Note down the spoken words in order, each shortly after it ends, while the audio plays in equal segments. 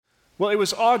Well, it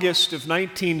was August of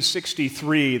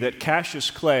 1963 that Cassius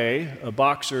Clay, a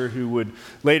boxer who would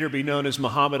later be known as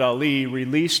Muhammad Ali,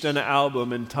 released an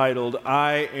album entitled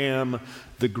I Am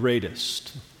the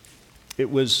Greatest.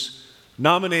 It was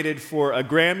nominated for a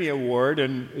Grammy Award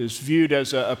and is viewed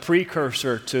as a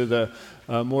precursor to the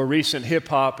more recent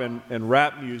hip-hop and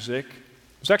rap music.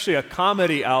 It was actually a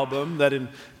comedy album that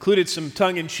included some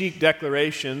tongue-in-cheek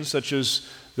declarations, such as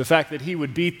the fact that he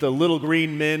would beat the little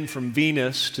green men from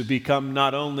Venus to become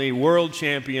not only world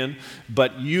champion,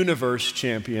 but universe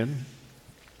champion.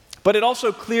 But it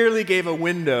also clearly gave a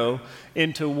window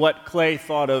into what Clay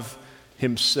thought of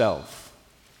himself.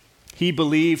 He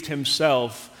believed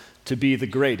himself to be the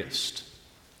greatest.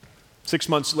 6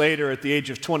 months later, at the age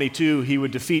of 22, he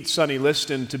would defeat Sonny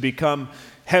Liston to become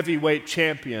heavyweight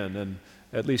champion, and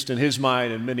at least in his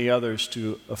mind and many others,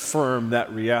 to affirm that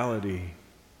reality.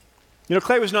 You know,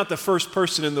 Clay was not the first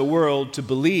person in the world to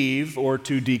believe or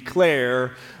to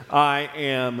declare, I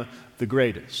am the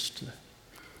greatest.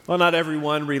 Well, not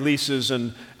everyone releases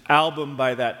an album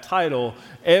by that title.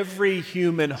 Every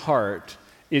human heart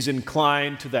is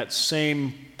inclined to that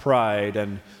same pride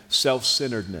and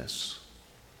self-centeredness.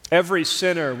 Every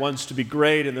sinner wants to be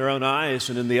great in their own eyes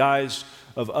and in the eyes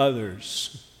of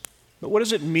others. But what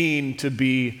does it mean to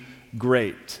be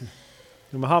great?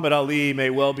 Muhammad Ali may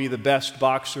well be the best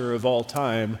boxer of all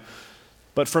time,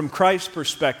 but from Christ's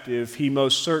perspective, he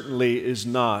most certainly is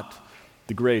not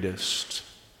the greatest.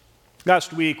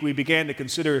 Last week, we began to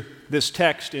consider this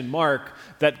text in Mark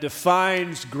that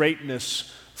defines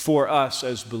greatness for us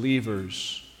as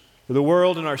believers. The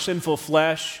world and our sinful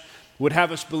flesh would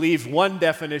have us believe one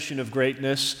definition of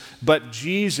greatness, but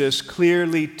Jesus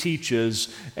clearly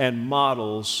teaches and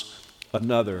models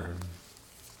another.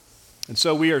 And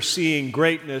so we are seeing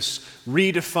greatness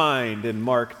redefined in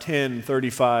Mark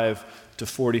 10:35 to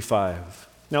 45.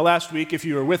 Now, last week, if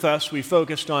you were with us, we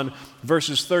focused on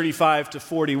verses 35 to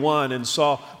 41 and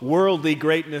saw worldly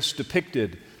greatness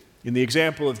depicted in the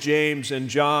example of James and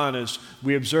John as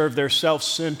we observed their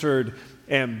self-centered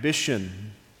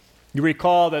ambition. You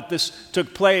recall that this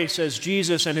took place as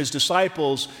Jesus and his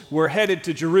disciples were headed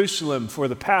to Jerusalem for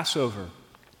the Passover.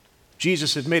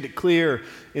 Jesus had made it clear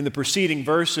in the preceding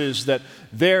verses that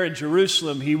there in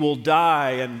Jerusalem he will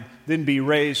die and then be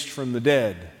raised from the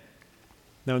dead.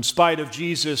 Now, in spite of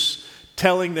Jesus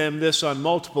telling them this on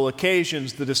multiple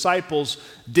occasions, the disciples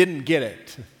didn't get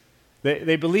it.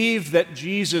 They believed that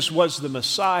Jesus was the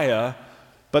Messiah,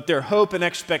 but their hope and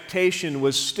expectation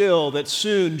was still that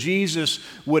soon Jesus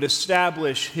would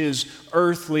establish his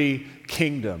earthly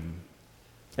kingdom.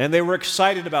 And they were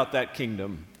excited about that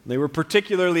kingdom. They were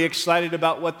particularly excited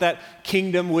about what that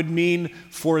kingdom would mean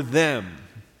for them.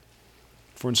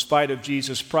 For in spite of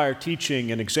Jesus' prior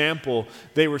teaching and example,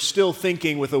 they were still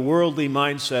thinking with a worldly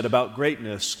mindset about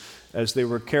greatness as they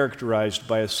were characterized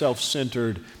by a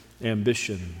self-centered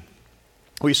ambition.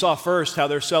 We saw first how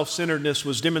their self-centeredness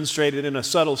was demonstrated in a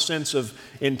subtle sense of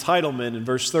entitlement. In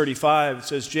verse 35, it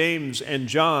says, James and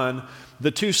John,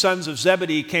 the two sons of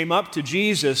Zebedee, came up to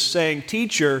Jesus saying,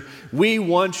 Teacher, we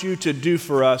want you to do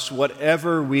for us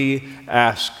whatever we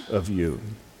ask of you.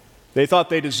 They thought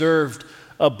they deserved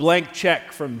a blank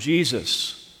check from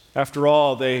Jesus. After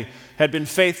all, they had been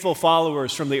faithful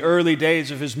followers from the early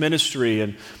days of his ministry,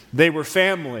 and they were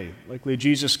family, likely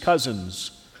Jesus'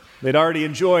 cousins. They'd already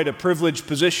enjoyed a privileged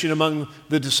position among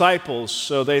the disciples,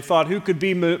 so they thought, who could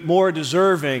be more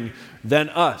deserving than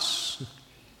us?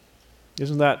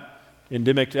 Isn't that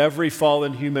endemic to every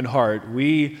fallen human heart?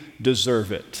 We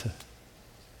deserve it.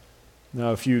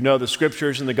 Now, if you know the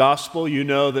scriptures and the gospel, you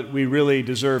know that we really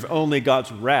deserve only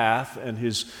God's wrath and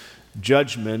his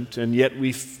judgment, and yet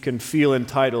we can feel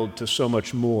entitled to so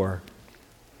much more.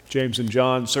 James and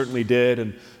John certainly did,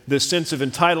 and this sense of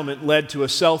entitlement led to a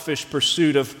selfish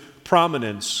pursuit of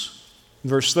prominence.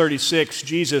 In verse 36,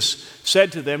 Jesus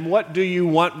said to them, What do you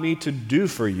want me to do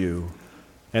for you?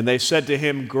 And they said to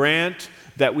him, Grant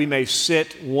that we may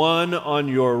sit one on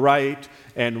your right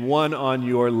and one on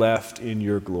your left in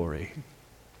your glory.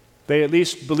 They at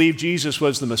least believed Jesus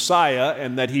was the Messiah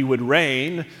and that he would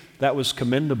reign. That was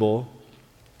commendable.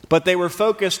 But they were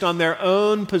focused on their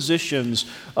own positions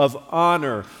of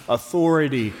honor,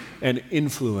 authority, and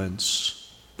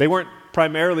influence. They weren't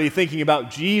primarily thinking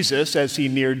about Jesus as he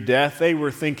neared death. They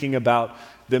were thinking about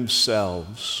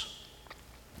themselves.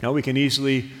 Now, we can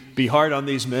easily be hard on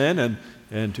these men,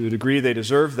 and to a degree they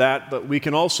deserve that, but we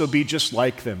can also be just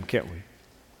like them, can't we?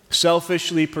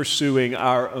 Selfishly pursuing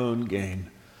our own gain.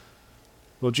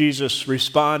 Well, Jesus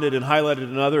responded and highlighted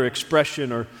another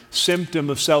expression or symptom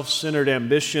of self-centered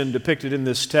ambition depicted in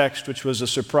this text, which was a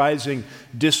surprising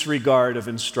disregard of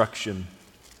instruction.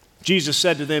 Jesus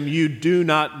said to them, "You do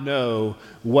not know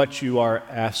what you are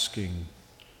asking."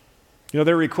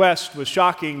 Their request was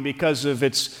shocking because of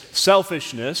its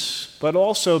selfishness, but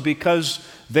also because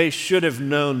they should have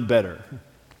known better.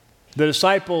 The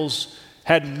disciples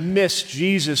had missed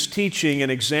Jesus' teaching an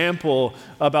example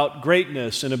about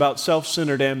greatness and about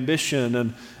self-centered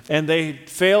ambition, and they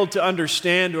failed to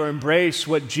understand or embrace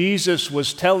what Jesus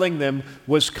was telling them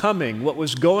was coming, what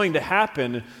was going to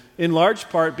happen, in large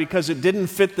part because it didn't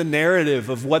fit the narrative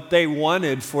of what they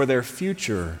wanted for their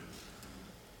future.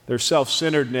 Their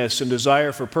self-centeredness and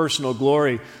desire for personal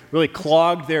glory really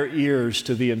clogged their ears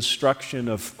to the instruction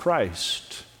of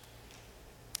Christ.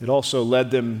 It also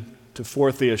led them to,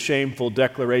 fourthly, a shameful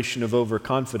declaration of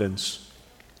overconfidence.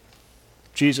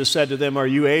 Jesus said to them, "Are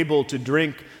you able to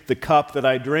drink the cup that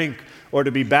I drink, or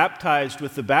to be baptized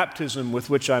with the baptism with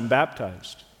which I'm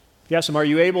baptized?" He asked them, "Are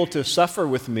you able to suffer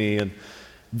with me?" And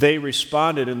they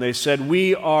responded and they said,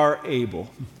 "We are able."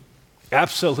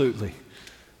 Absolutely.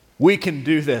 We can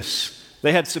do this.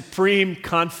 They had supreme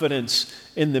confidence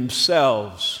in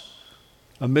themselves,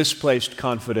 a misplaced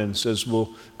confidence, as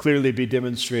will clearly be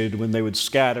demonstrated when they would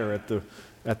scatter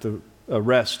at the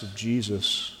arrest of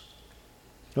Jesus.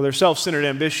 Now, their self-centered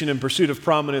ambition in pursuit of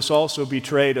prominence also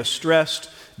betrayed a stressed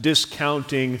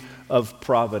discounting of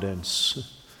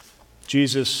providence.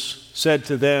 Jesus said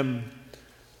to them,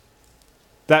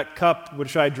 "That cup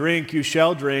which I drink, you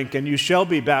shall drink, and you shall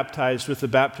be baptized with the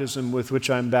baptism with which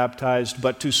I'm baptized.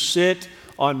 But to sit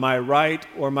on my right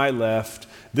or my left,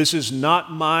 this is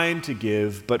not mine to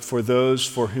give, but for those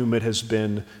for whom it has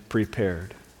been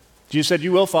prepared." Jesus said,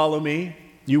 "You will follow me.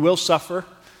 You will suffer.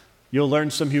 You'll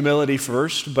learn some humility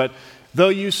first. But though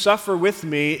you suffer with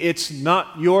me, it's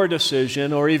not your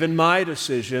decision or even my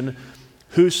decision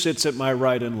who sits at my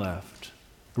right and left.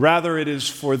 Rather, it is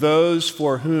for those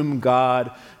for whom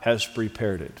God has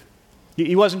prepared it."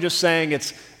 He wasn't just saying,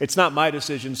 it's not my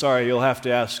decision, sorry, you'll have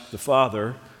to ask the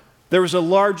Father. There was a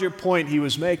larger point he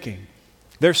was making.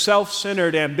 Their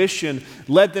self-centered ambition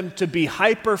led them to be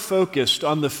hyper-focused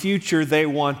on the future they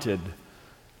wanted,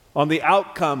 on the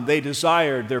outcome they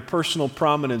desired, their personal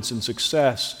prominence and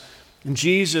success. And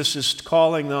Jesus is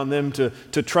calling on them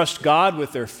to trust God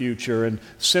with their future and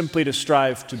simply to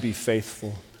strive to be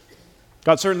faithful.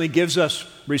 God certainly gives us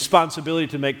responsibility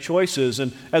to make choices,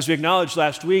 and as we acknowledged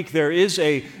last week, there is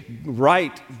a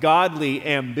right, godly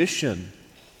ambition,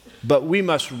 but we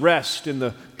must rest in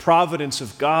the providence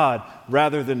of God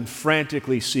rather than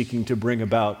frantically seeking to bring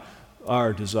about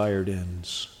our desired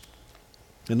ends.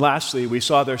 And lastly, we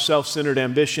saw their self-centered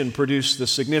ambition produce the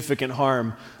significant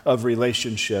harm of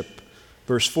relationship.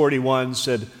 Verse 41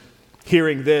 said,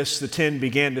 "Hearing this, the 10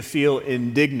 began to feel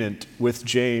indignant with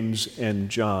James and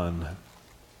John."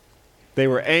 They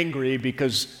were angry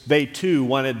because they too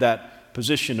wanted that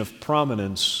position of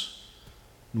prominence.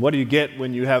 And what do you get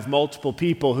when you have multiple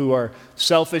people who are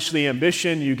selfishly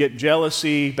ambitious? You get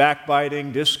jealousy,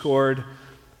 backbiting, discord.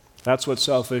 That's what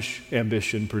selfish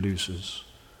ambition produces.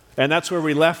 And that's where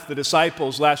we left the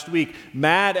disciples last week,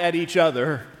 mad at each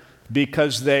other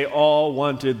because they all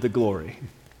wanted the glory.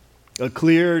 A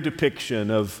clear depiction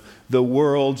of the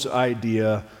world's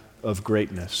idea of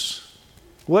greatness.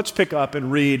 Let's pick up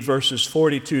and read verses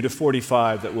 42 to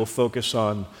 45 that we'll focus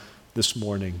on this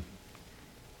morning.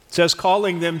 It says,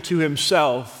 "Calling them to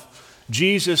himself,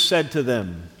 Jesus said to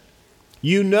them,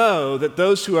 'You know that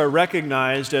those who are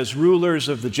recognized as rulers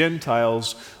of the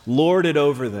Gentiles lord it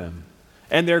over them,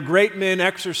 and their great men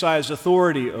exercise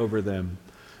authority over them.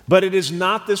 But it is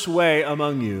not this way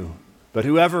among you. But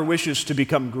whoever wishes to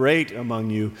become great among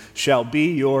you shall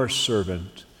be your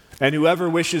servant. And whoever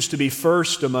wishes to be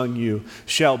first among you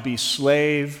shall be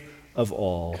slave of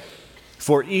all.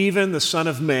 For even the Son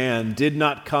of Man did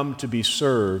not come to be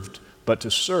served, but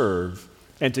to serve,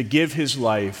 and to give his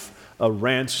life a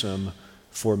ransom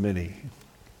for many."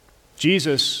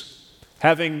 Jesus,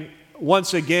 having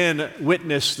once again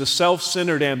witnessed the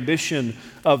self-centered ambition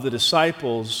of the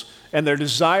disciples and their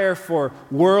desire for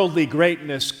worldly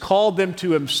greatness, called them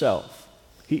to himself.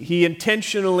 He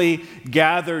intentionally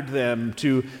gathered them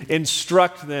to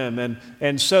instruct them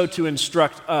and so to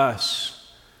instruct us.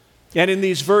 And in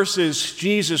these verses,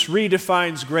 Jesus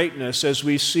redefines greatness as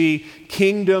we see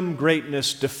kingdom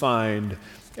greatness defined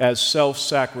as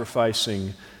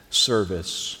self-sacrificing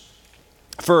service.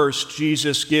 First,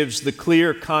 Jesus gives the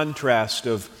clear contrast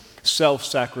of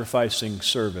self-sacrificing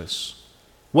service.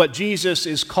 What Jesus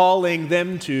is calling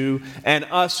them to and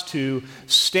us to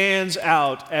stands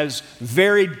out as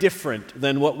very different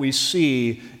than what we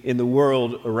see in the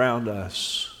world around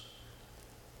us.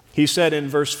 He said in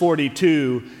verse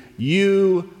 42,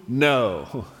 "You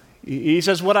know." He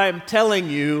says, what I am telling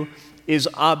you is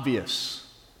obvious.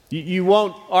 You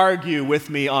won't argue with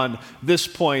me on this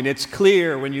point. It's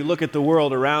clear when you look at the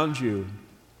world around you.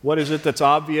 What is it that's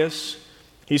obvious?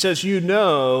 He says, you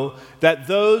know that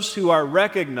those who are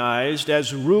recognized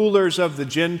as rulers of the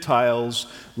Gentiles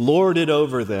lord it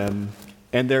over them,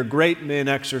 and their great men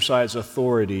exercise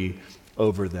authority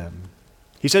over them.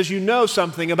 He says, you know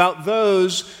something about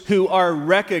those who are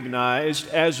recognized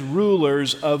as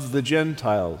rulers of the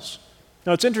Gentiles.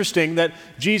 Now, it's interesting that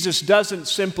Jesus doesn't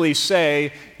simply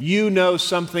say, you know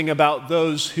something about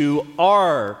those who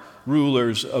are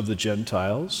rulers of the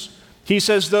Gentiles. He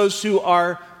says those who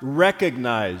are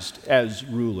recognized as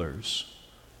rulers.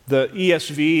 The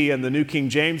ESV and the New King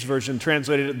James Version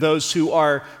translated it, those who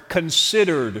are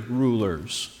considered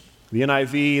rulers. The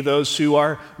NIV, those who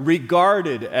are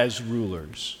regarded as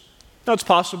rulers. Now, it's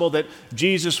possible that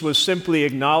Jesus was simply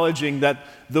acknowledging that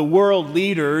the world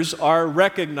leaders are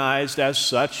recognized as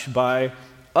such by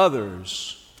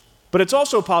others. But it's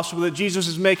also possible that Jesus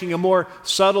is making a more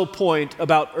subtle point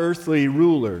about earthly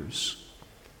rulers.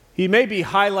 He may be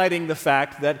highlighting the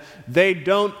fact that they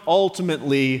don't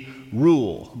ultimately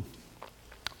rule.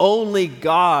 Only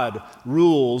God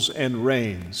rules and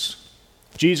reigns.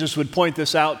 Jesus would point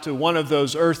this out to one of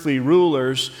those earthly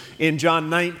rulers in John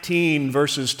 19,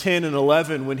 verses 10 and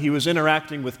 11, when he was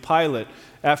interacting with Pilate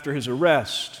after his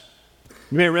arrest.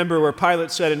 You may remember where Pilate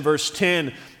said in verse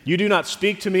 10, "You do not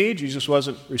speak to me." Jesus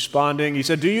wasn't responding. He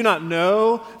said, "Do you not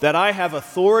know that I have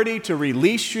authority to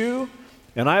release you,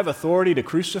 and I have authority to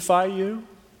crucify you?"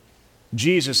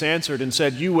 Jesus answered and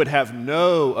said, "You would have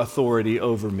no authority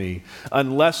over me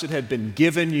unless it had been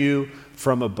given you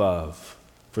from above.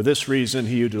 For this reason,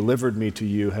 he who delivered me to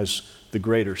you has the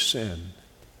greater sin."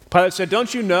 Pilate said,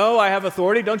 "Don't you know I have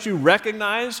authority? Don't you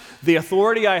recognize the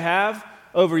authority I have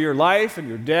over your life and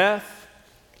your death?"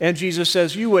 And Jesus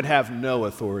says, "You would have no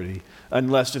authority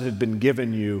unless it had been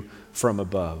given you from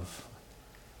above."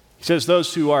 He says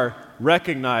those who are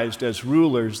recognized as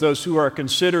rulers, those who are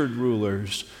considered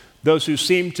rulers, those who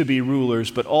seem to be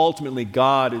rulers, but ultimately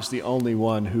God is the only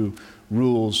one who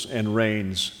rules and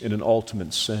reigns in an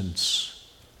ultimate sense.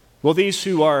 Well, these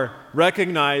who are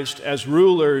recognized as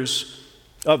rulers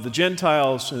of the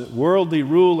Gentiles, worldly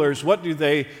rulers, what do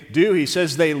they do? He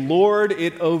says they lord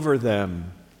it over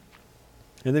them.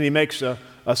 And then he makes a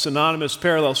synonymous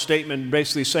parallel statement,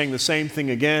 basically saying the same thing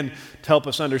again to help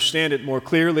us understand it more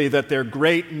clearly, that their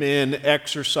great men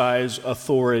exercise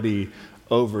authority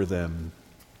over them.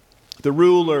 The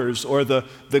rulers or the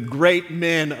great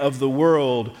men of the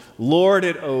world lord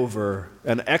it over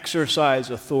and exercise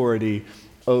authority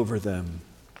over them.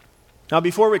 Now,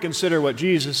 before we consider what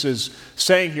Jesus is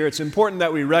saying here, it's important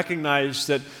that we recognize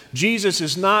that Jesus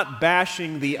is not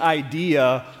bashing the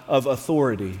idea of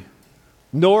authority,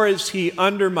 nor is he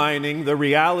undermining the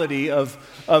reality of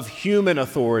human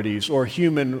authorities or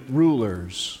human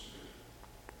rulers.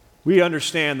 We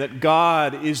understand that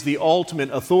God is the ultimate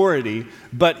authority,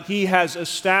 but he has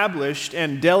established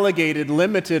and delegated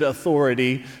limited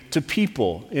authority to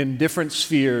people in different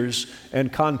spheres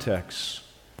and contexts.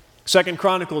 2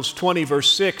 Chronicles 20,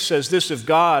 verse 6 says this of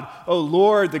God, "O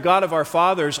Lord, the God of our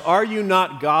fathers, are you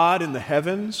not God in the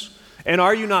heavens? And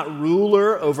are you not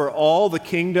ruler over all the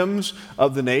kingdoms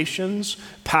of the nations?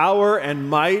 Power and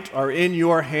might are in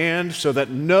your hand, so that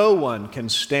no one can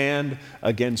stand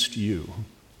against you."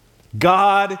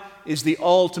 God is the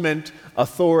ultimate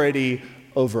authority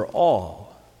over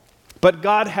all. But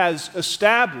God has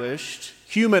established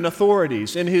human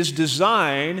authorities. In his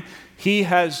design, he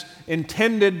has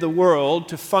intended the world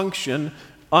to function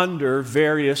under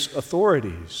various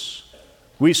authorities.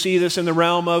 We see this in the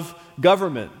realm of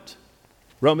government.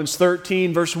 Romans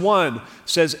 13, verse 1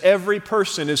 says, "Every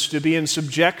person is to be in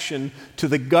subjection to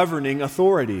the governing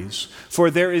authorities. For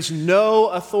there is no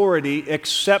authority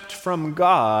except from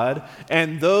God,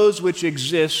 and those which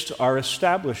exist are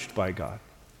established by God."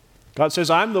 God says,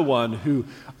 "I'm the one who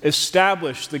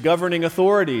established the governing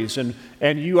authorities,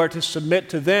 and you are to submit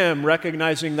to them,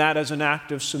 recognizing that as an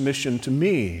act of submission to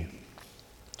me."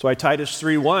 That's why Titus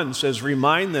 3:1 says,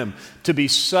 "Remind them to be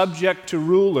subject to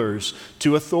rulers,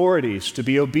 to authorities, to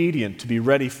be obedient, to be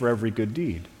ready for every good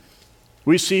deed."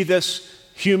 We see this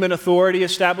human authority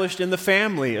established in the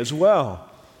family as well.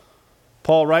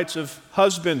 Paul writes of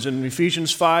husbands in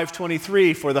Ephesians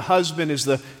 5:23, "For the husband is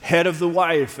the head of the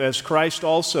wife, as Christ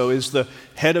also is the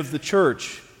head of the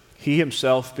church, he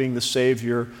himself being the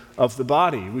Savior of the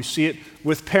body." We see it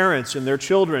with parents and their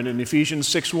children in Ephesians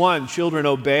 6:1, "Children,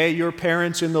 obey your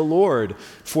parents in the Lord,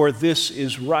 for this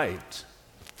is right."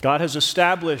 God has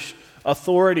established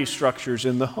authority structures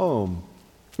in the home.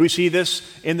 We see this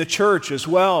in the church as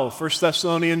well. 1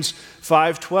 Thessalonians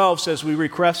 5:12 says, "We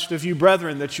request of you,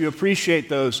 brethren, that you appreciate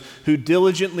those who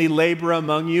diligently labor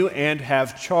among you and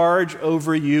have charge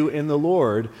over you in the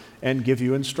Lord and give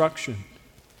you instruction."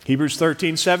 Hebrews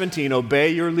 13:17,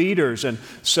 "Obey your leaders and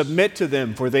submit to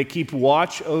them, for they keep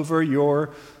watch over your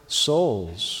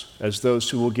souls as those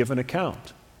who will give an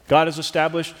account." God has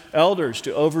established elders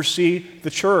to oversee the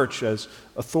church as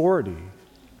authority.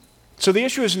 So the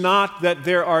issue is not that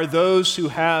there are those who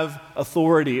have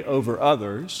authority over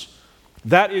others.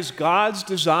 That is God's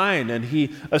design, and He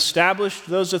established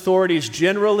those authorities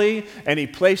generally, and He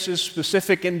places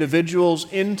specific individuals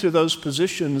into those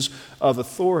positions of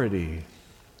authority.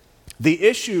 The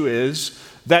issue is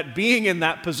that being in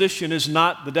that position is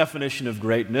not the definition of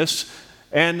greatness,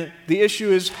 and the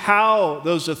issue is how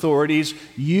those authorities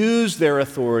use their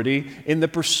authority in the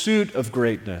pursuit of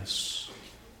greatness.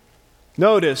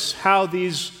 Notice how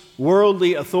these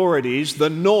worldly authorities, the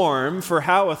norm for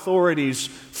how authorities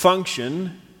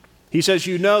function, he says,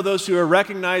 "You know those who are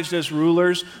recognized as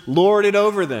rulers lord it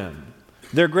over them.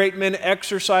 Their great men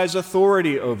exercise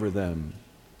authority over them."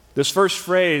 This first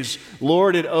phrase,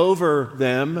 "lord it over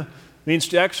them," means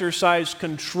to exercise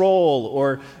control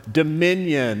or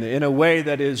dominion in a way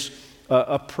that is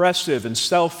oppressive and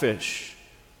selfish.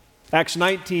 Acts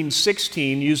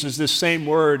 19:16 uses this same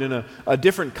word in a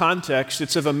different context.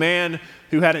 It's of a man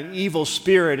who had an evil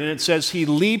spirit, and it says he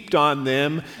leaped on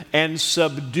them and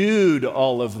subdued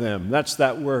all of them. That's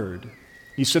that word.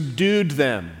 He subdued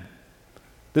them.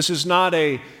 This is not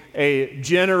a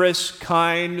generous,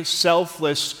 kind,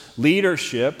 selfless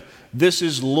leadership. This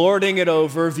is lording it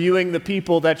over, viewing the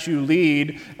people that you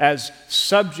lead as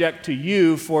subject to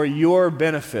you for your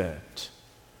benefit.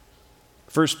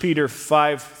 1 Peter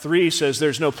 5:3 says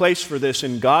there's no place for this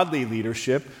in godly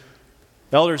leadership.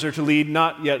 Elders are to lead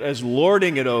not yet as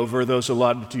lording it over those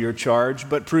allotted to your charge,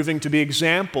 but proving to be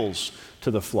examples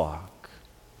to the flock.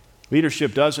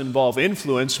 Leadership does involve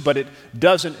influence, but it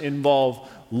doesn't involve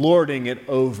lording it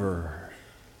over.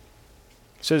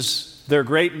 It says their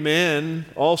great men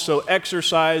also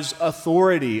exercise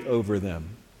authority over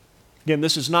them. Again,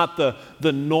 this is not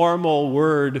the normal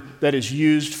word that is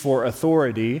used for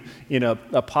authority in a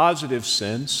positive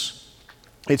sense.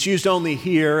 It's used only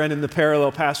here and in the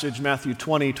parallel passage, Matthew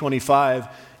 20:25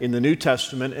 in the New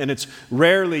Testament, and it's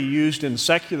rarely used in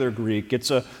secular Greek. It's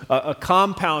a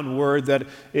compound word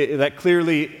that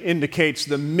clearly indicates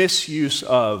the misuse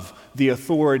of the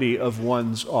authority of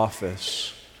one's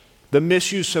office, the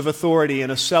misuse of authority in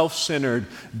a self-centered,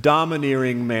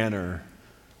 domineering manner.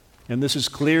 And this is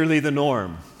clearly the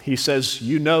norm. He says,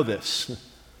 you know this.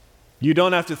 You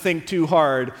don't have to think too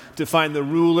hard to find the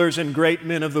rulers and great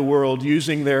men of the world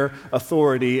using their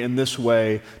authority in this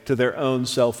way to their own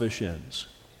selfish ends.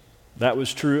 That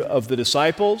was true of the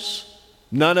disciples.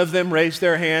 None of them raised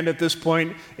their hand at this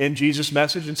point in Jesus'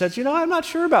 message and said, I'm not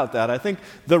sure about that. I think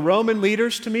the Roman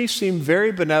leaders to me seem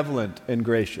very benevolent and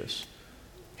gracious.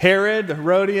 Herod, the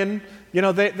Herodian,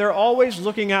 they're always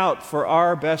looking out for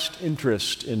our best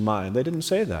interest in mind. They didn't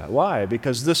say that. Why?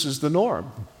 Because this is the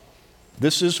norm.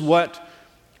 This is what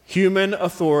human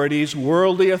authorities,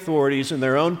 worldly authorities in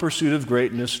their own pursuit of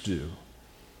greatness do.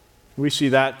 We see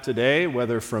that today,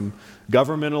 whether from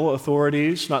governmental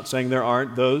authorities, not saying there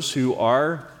aren't those who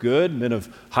are good, men of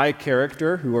high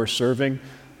character, who are serving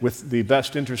with the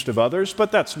best interest of others,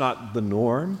 but that's not the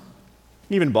norm.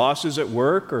 Even bosses at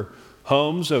work or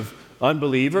homes of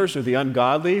unbelievers or the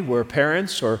ungodly, where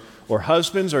parents or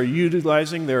husbands are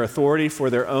utilizing their authority for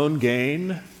their own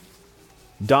gain,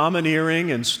 domineering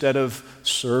instead of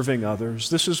serving others.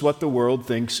 This is what the world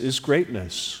thinks is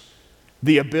greatness.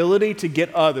 The ability to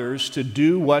get others to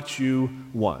do what you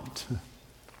want.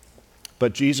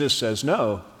 But Jesus says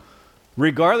no.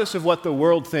 Regardless of what the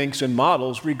world thinks and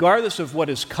models, regardless of what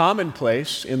is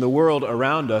commonplace in the world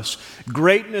around us,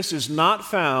 greatness is not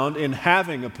found in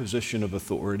having a position of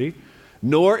authority,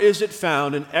 nor is it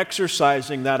found in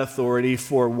exercising that authority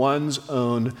for one's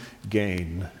own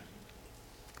gain.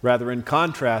 Rather, in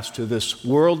contrast to this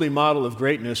worldly model of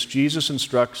greatness, Jesus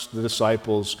instructs the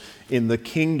disciples in the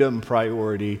kingdom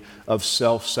priority of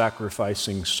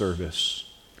self-sacrificing service.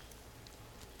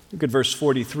 Look at verse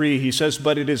 43. He says,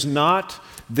 "But it is not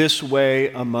this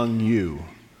way among you.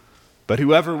 But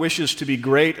whoever wishes to be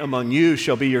great among you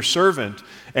shall be your servant,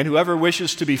 and whoever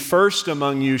wishes to be first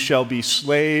among you shall be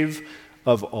slave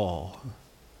of all."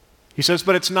 He says,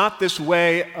 but it's not this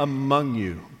way among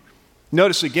you.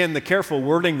 Notice again the careful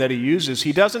wording that he uses.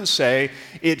 He doesn't say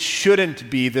it shouldn't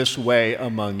be this way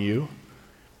among you.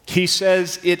 He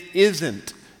says it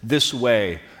isn't this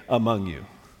way among you.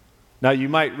 Now, you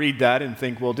might read that and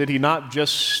think, well, did he not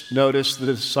just notice the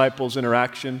disciples'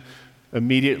 interaction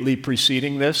immediately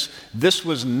preceding this? This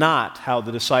was not how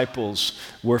the disciples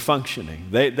were functioning.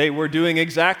 They were doing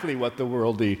exactly what the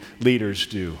worldly leaders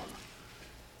do.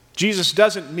 Jesus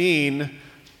doesn't mean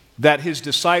that his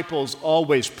disciples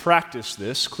always practice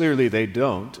this. Clearly they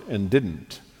don't and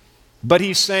didn't. But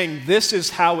he's saying this is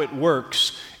how it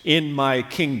works in my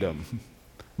kingdom.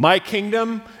 My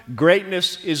kingdom,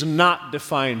 greatness is not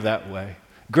defined that way.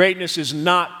 Greatness is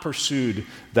not pursued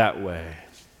that way.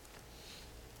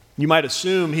 You might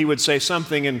assume he would say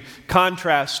something in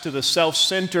contrast to the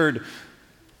self-centered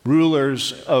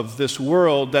rulers of this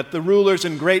world, that the rulers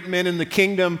and great men in the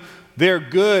kingdom, they're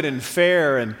good and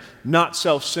fair and not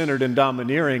self-centered and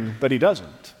domineering, but he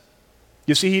doesn't.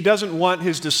 You see, he doesn't want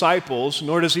his disciples,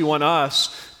 nor does he want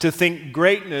us, to think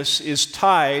greatness is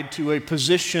tied to a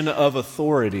position of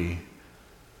authority.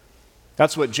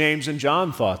 That's what James and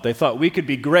John thought. They thought we could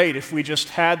be great if we just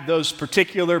had those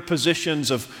particular positions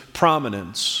of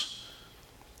prominence.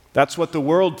 That's what the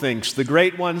world thinks. The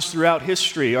great ones throughout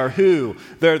history are who?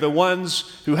 They're the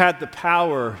ones who had the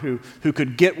power, who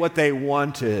could get what they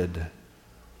wanted.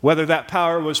 Whether that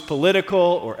power was political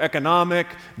or economic,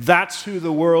 that's who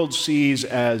the world sees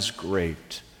as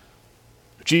great.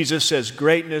 Jesus says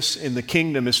greatness in the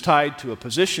kingdom is tied to a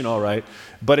position, all right,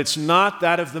 but it's not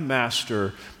that of the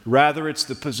master. Rather, it's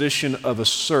the position of a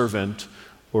servant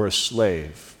or a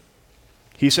slave.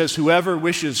 He says, whoever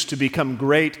wishes to become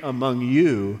great among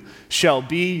you shall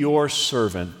be your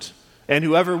servant, and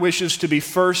whoever wishes to be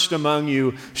first among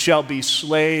you shall be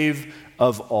slave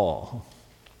of all.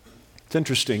 It's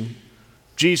interesting.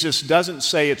 Jesus doesn't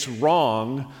say it's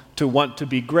wrong to want to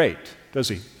be great, does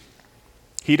he?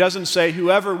 He doesn't say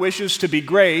whoever wishes to be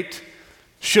great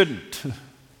shouldn't.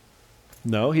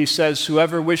 No, he says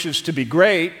whoever wishes to be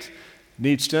great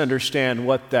needs to understand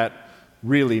what that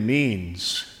really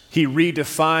means. He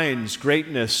redefines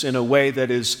greatness in a way that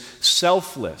is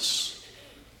selfless.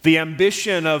 The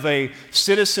ambition of a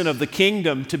citizen of the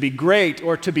kingdom to be great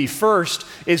or to be first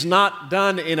is not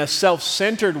done in a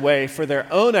self-centered way for their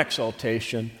own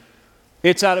exaltation.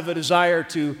 It's out of a desire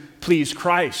to please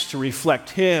Christ, to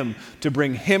reflect Him, to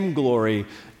bring Him glory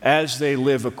as they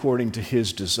live according to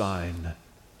His design.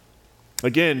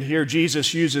 Again, here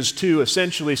Jesus uses two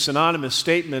essentially synonymous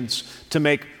statements to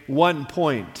make one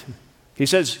point. He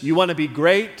says, you want to be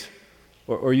great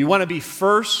or you want to be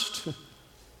first?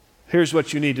 Here's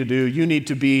what you need to do. You need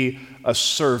to be a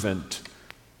servant.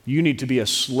 You need to be a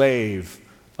slave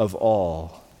of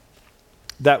all.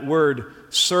 That word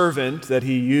servant that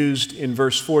he used in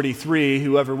verse 43,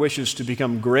 whoever wishes to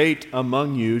become great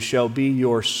among you shall be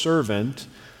your servant,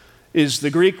 is the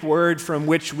Greek word from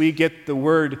which we get the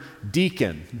word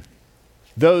deacon.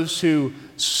 Those who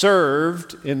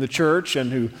served in the church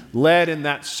and who led in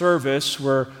that service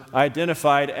were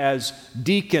identified as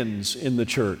deacons in the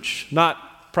church,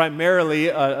 not primarily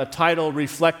a title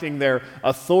reflecting their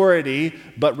authority,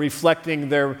 but reflecting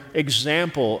their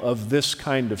example of this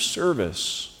kind of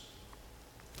service.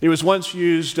 It was once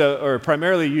used, or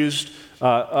primarily used,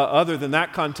 other than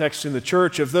that context in the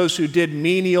church, of those who did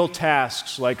menial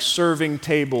tasks like serving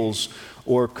tables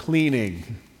or cleaning.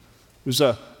 It was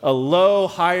a low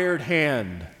hired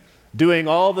hand doing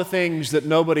all the things that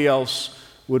nobody else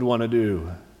would want to do.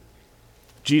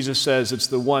 Jesus says it's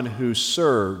the one who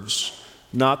serves,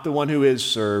 not the one who is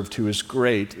served, who is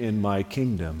great in my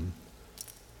kingdom.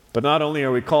 But not only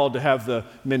are we called to have the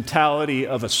mentality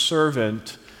of a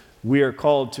servant, we are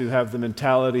called to have the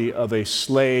mentality of a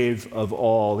slave of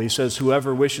all. He says,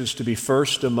 whoever wishes to be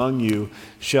first among you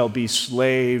shall be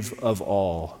slave of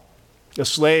all. A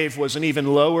slave was an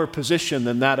even lower position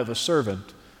than that of a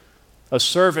servant. A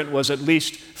servant was at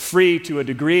least free to a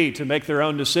degree to make their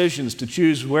own decisions, to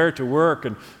choose where to work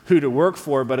and who to work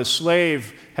for, but a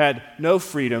slave had no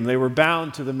freedom. They were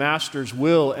bound to the master's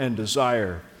will and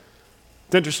desire.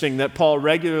 It's interesting that Paul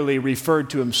regularly referred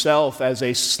to himself as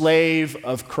a slave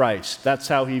of Christ. That's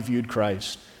how he viewed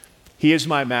Christ. He is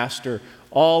my master.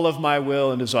 All of my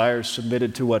will and desires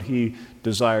submitted to what he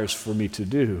desires for me to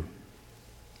do.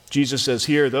 Jesus says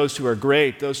here, those who are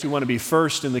great, those who want to be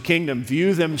first in the kingdom,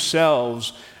 view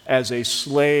themselves as a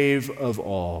slave of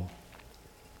all.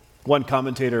 One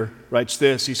commentator writes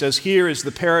this. He says, here is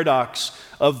the paradox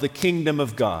of the kingdom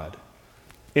of God.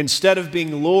 Instead of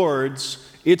being lords,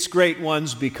 its great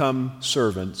ones become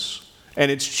servants, and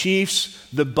its chiefs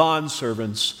the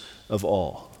bondservants of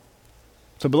all.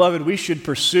 So, beloved, we should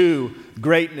pursue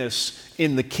greatness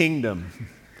in the kingdom,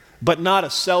 but not a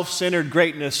self-centered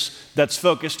greatness that's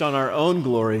focused on our own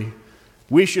glory.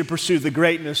 We should pursue the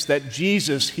greatness that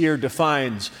Jesus here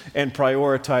defines and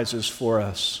prioritizes for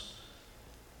us.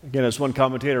 Again, as one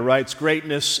commentator writes,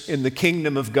 greatness in the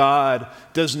kingdom of God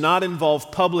does not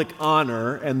involve public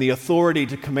honor and the authority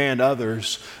to command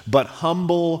others, but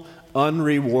humble,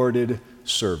 unrewarded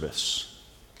service.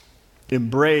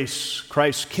 Embrace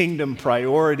Christ's kingdom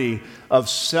priority of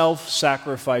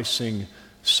self-sacrificing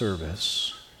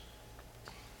service.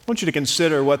 I want you to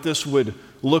consider what this would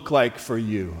look like for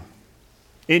you.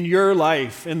 In your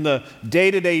life, in the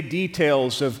day-to-day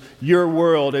details of your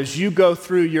world, as you go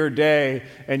through your day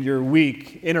and your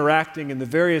week, interacting in the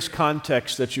various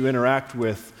contexts that you interact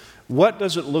with, what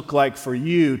does it look like for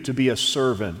you to be a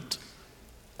servant,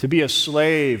 to be a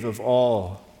slave of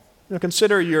all?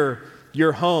 Consider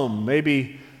your home.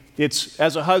 Maybe it's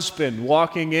as a husband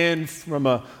walking in from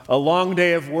a long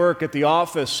day of work at the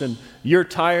office, and you're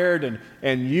tired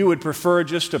and you would prefer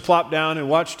just to plop down and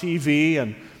watch TV,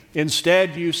 and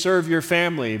instead, you serve your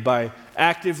family by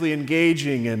actively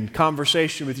engaging in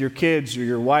conversation with your kids or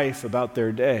your wife about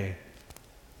their day.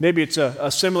 Maybe it's a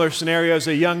similar scenario as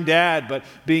a young dad, but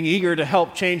being eager to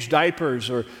help change diapers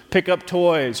or pick up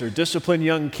toys or discipline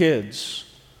young kids.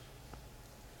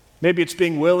 Maybe it's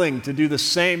being willing to do the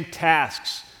same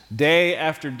tasks day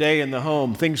after day in the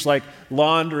home, things like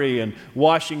laundry and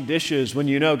washing dishes, when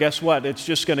you know, guess what, it's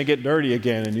just going to get dirty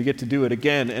again, and you get to do it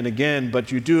again and again,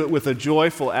 but you do it with a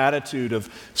joyful attitude of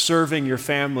serving your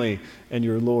family and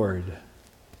your Lord.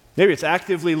 Maybe it's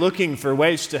actively looking for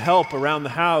ways to help around the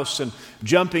house and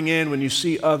jumping in when you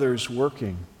see others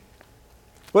working.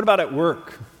 What about at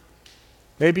work?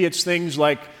 Maybe it's things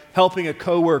like helping a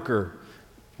coworker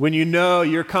when you know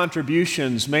your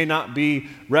contributions may not be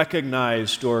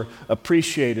recognized or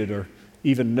appreciated or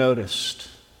even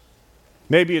noticed.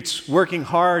 Maybe it's working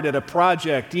hard at a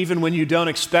project even when you don't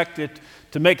expect it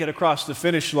to make it across the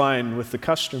finish line with the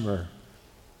customer.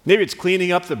 Maybe it's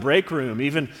cleaning up the break room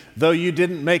even though you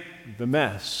didn't make the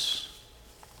mess.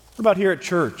 What about here at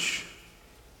church?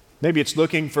 Maybe it's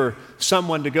looking for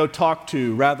someone to go talk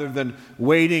to rather than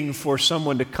waiting for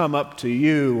someone to come up to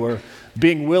you, or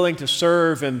being willing to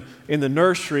serve in the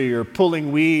nursery or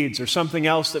pulling weeds or something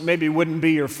else that maybe wouldn't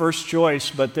be your first choice,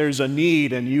 but there's a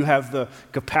need and you have the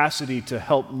capacity to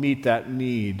help meet that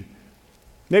need.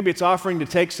 Maybe it's offering to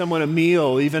take someone a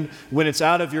meal even when it's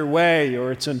out of your way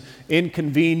or it's an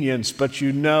inconvenience, but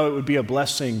you know it would be a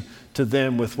blessing to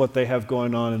them with what they have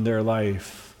going on in their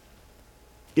life.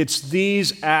 It's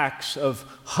these acts of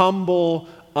humble,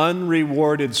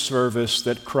 unrewarded service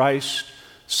that Christ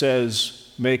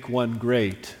says make one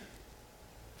great.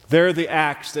 They're the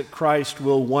acts that Christ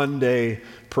will one day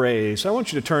praise. I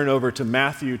want you to turn over to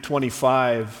Matthew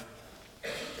 25.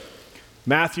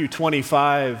 Matthew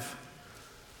 25.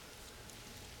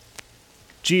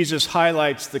 Jesus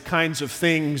highlights the kinds of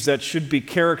things that should be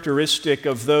characteristic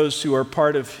of those who are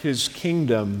part of his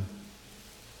kingdom.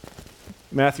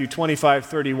 Matthew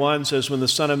 25:31 says, when the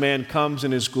Son of Man comes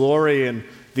in his glory and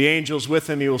the angels with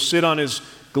him, he will sit on his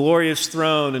glorious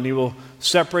throne and he will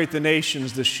separate the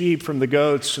nations, the sheep from the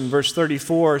goats. And verse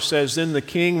 34 says, then the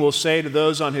king will say to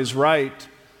those on his right,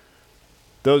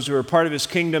 those who are part of his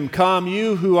kingdom, come,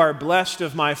 you who are blessed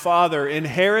of my Father,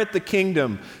 inherit the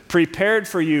kingdom prepared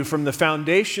for you from the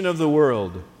foundation of the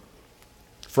world.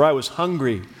 For I was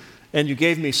hungry, and you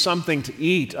gave me something to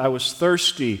eat. I was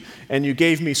thirsty, and you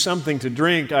gave me something to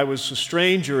drink. I was a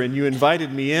stranger, and you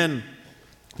invited me in.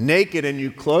 Naked, and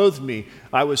you clothed me.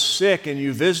 I was sick, and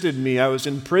you visited me. I was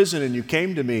in prison, and you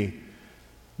came to me.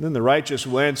 Then the righteous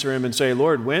will answer him and say,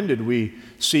 Lord, when did we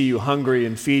see you hungry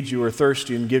and feed you, or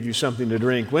thirsty and give you something to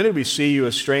drink? When did we see you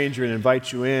a stranger and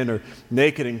invite you in, or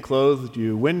naked and clothed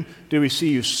you? When did we see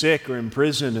you sick or in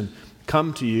prison and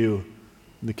come to you?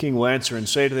 And the king will answer and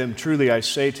say to them, truly I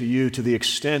say to you, to the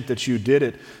extent that you did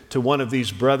it to one of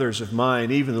these brothers of mine,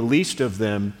 even the least of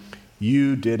them,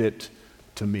 you did it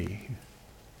to me.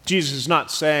 Jesus is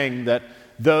not saying that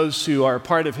those who are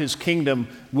part of his kingdom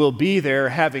will be there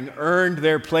having earned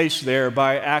their place there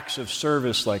by acts of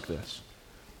service like this.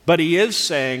 But he is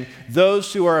saying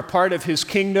those who are a part of his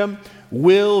kingdom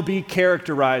will be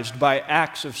characterized by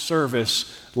acts of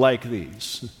service like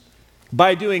these.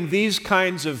 By doing these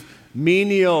kinds of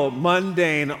menial,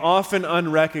 mundane, often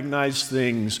unrecognized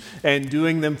things and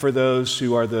doing them for those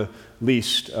who are the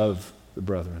least of the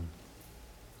brethren.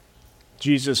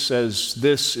 Jesus says,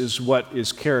 this is what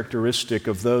is characteristic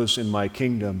of those in my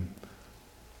kingdom.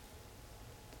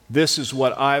 This is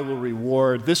what I will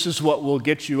reward. This is what will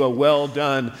get you a well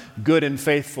done, good and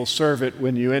faithful servant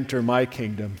when you enter my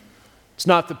kingdom. It's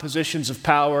not the positions of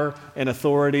power and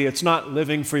authority. It's not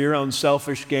living for your own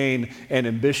selfish gain and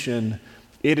ambition.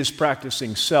 It is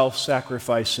practicing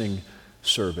self-sacrificing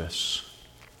service.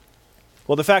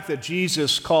 Well, the fact that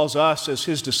Jesus calls us as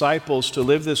his disciples to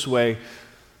live this way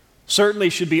certainly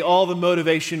should be all the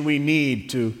motivation we need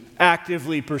to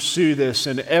actively pursue this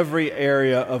in every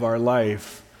area of our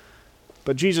life.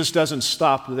 But Jesus doesn't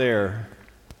stop there.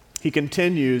 He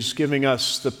continues giving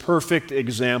us the perfect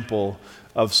example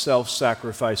of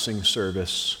self-sacrificing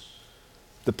service.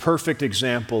 The perfect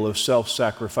example of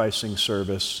self-sacrificing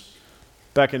service.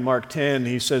 Back in Mark 10,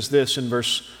 he says this in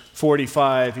verse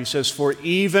 45. He says, "For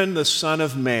even the Son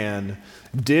of Man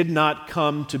did not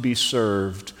come to be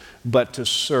served, but to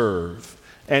serve,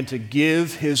 and to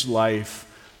give his life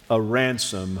a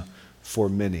ransom for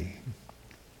many."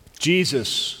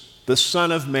 Jesus, the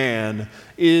Son of Man,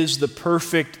 is the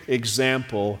perfect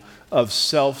example of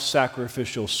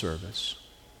self-sacrificial service.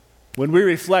 When we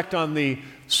reflect on the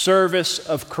service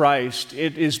of Christ,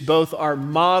 it is both our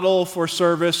model for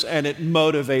service and it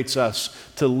motivates us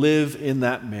to live in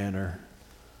that manner.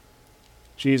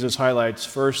 Jesus highlights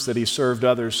first that he served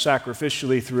others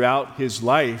sacrificially throughout his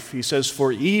life. He says,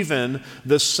 "For even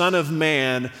the Son of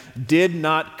Man did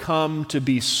not come to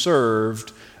be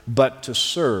served, but to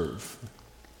serve."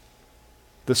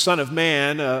 The Son of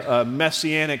Man, a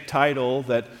messianic title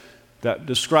that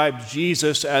described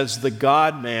Jesus as the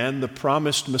God-man, the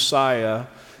promised Messiah,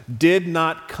 did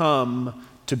not come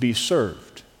to be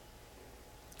served.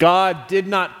 God did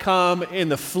not come in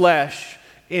the flesh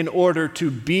in order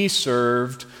to be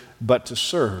served, but to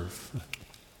serve.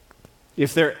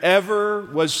 If there ever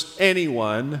was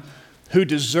anyone who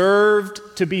deserved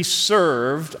to be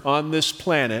served on this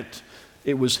planet,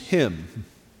 it was him.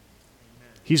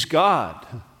 He's God.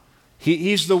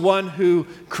 He's the one who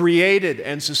created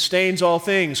and sustains all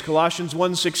things. Colossians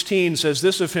 1:16 says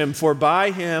this of him, "For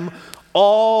by him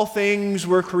all things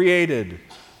were created,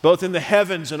 both in the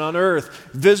heavens and on earth,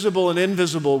 visible and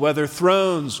invisible, whether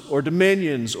thrones or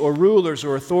dominions or rulers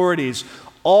or authorities.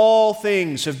 All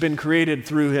things have been created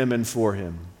through him and for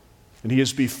him. And he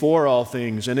is before all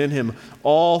things, and in him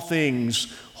all things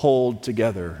hold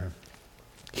together."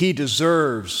 He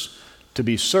deserves to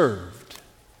be served.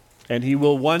 And he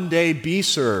will one day be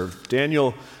served.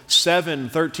 Daniel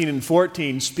 7:13 and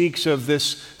 14 speaks of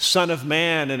this Son of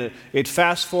Man, and it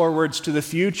fast forwards to the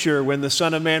future when the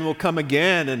Son of Man will come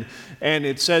again. And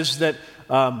it says that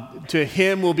to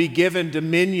him will be given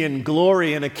dominion,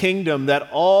 glory, and a kingdom that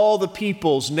all the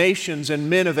peoples, nations, and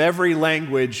men of every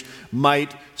language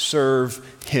might serve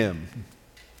him.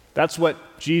 That's what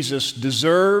Jesus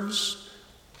deserves.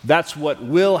 That's what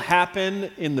will happen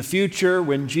in the future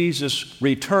when Jesus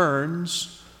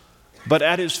returns. But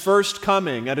at his first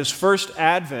coming, at his first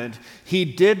advent, he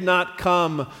did not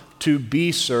come to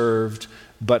be served,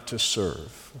 but to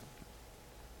serve.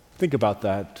 Think about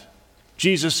that.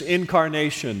 Jesus'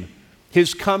 incarnation,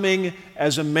 his coming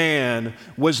as a man,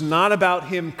 was not about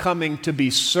him coming to be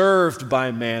served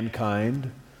by mankind,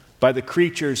 by the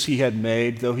creatures he had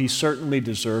made, though he certainly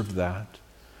deserved that.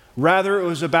 Rather, it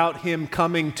was about him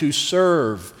coming to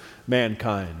serve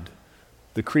mankind,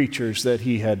 the creatures that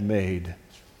he had made.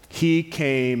 He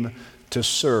came to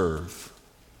serve.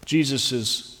 Jesus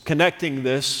is connecting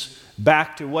this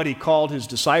back to what he called his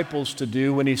disciples to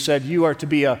do when he said, "You are to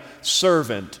be a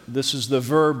servant." This is the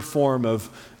verb form of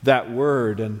that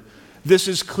word. And this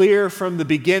is clear from the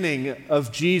beginning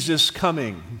of Jesus'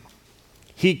 coming.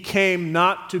 He came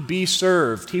not to be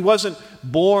served. He wasn't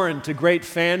born to great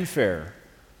fanfare.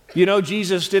 You know,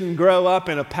 Jesus didn't grow up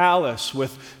in a palace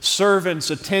with servants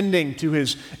attending to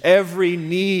his every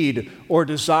need or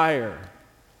desire.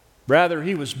 Rather,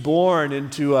 he was born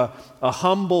into a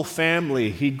humble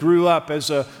family. He grew up as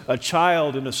a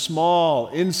child in a small,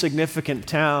 insignificant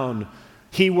town.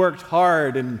 He worked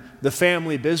hard in the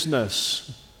family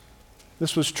business.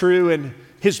 This was true in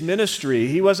his ministry.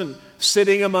 He wasn't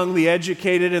sitting among the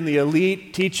educated and the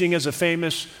elite teaching as a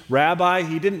famous rabbi.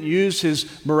 He didn't use his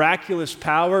miraculous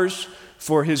powers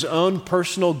for his own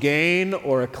personal gain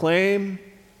or acclaim.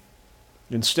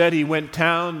 Instead, he went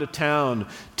town to town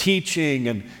teaching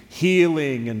and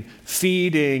healing and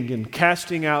feeding and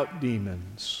casting out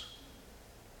demons.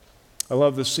 I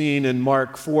love the scene in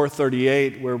Mark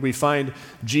 4:38 where we find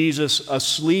Jesus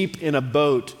asleep in a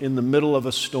boat in the middle of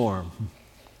a storm.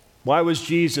 Why was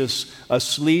Jesus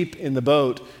asleep in the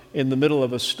boat in the middle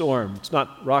of a storm? It's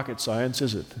not rocket science,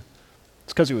 is it?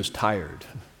 It's because he was tired.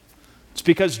 It's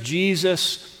because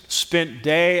Jesus spent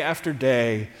day after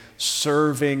day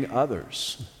serving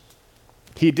others.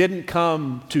 He didn't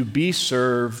come to be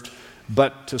served,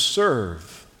 but to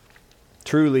serve.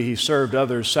 Truly, he served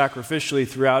others sacrificially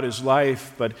throughout his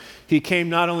life, but he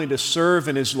came not only to serve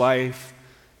in his life,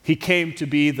 he came to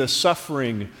be the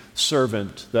suffering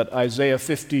servant that Isaiah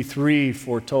 53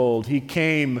 foretold. He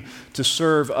came to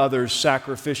serve others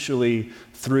sacrificially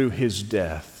through his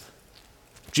death.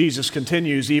 Jesus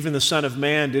continues, even the Son of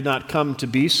Man did not come to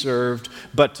be served,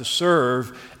 but to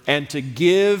serve and to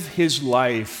give his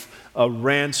life a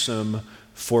ransom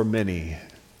for many.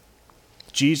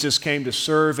 Jesus came to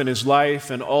serve in his life,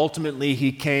 and ultimately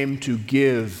he came to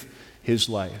give his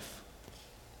life.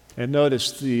 And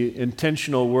notice the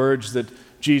intentional words that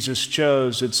Jesus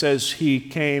chose. It says he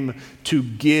came to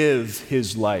give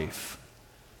his life.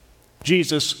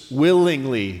 Jesus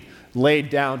willingly laid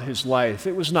down his life.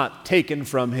 It was not taken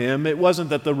from him. It wasn't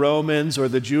that the Romans or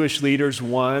the Jewish leaders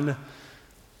won.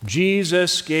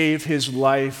 Jesus gave his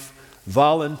life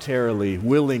voluntarily,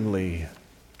 willingly.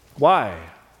 Why?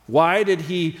 Why did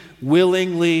he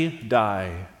willingly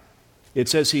die? It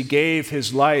says he gave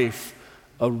his life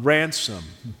a ransom.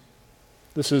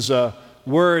 This is a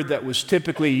word that was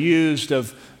typically used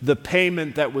of the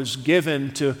payment that was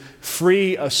given to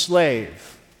free a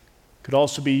slave. It could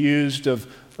also be used of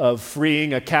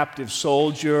freeing a captive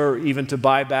soldier, or even to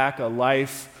buy back a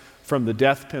life from the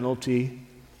death penalty.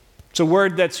 It's a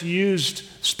word that's used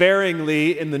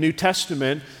sparingly in the New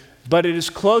Testament, but it is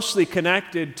closely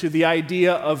connected to the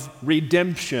idea of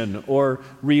redemption or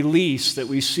release that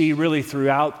we see really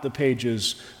throughout the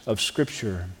pages of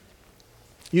Scripture.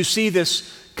 You see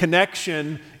this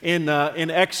connection in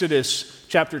Exodus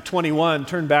chapter 21.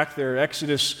 Turn back there,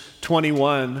 Exodus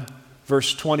 21,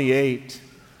 verse 28.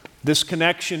 This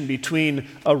connection between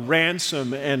a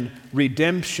ransom and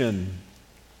redemption.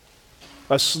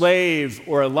 A slave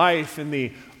or a life in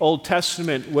the Old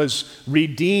Testament was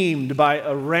redeemed by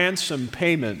a ransom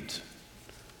payment.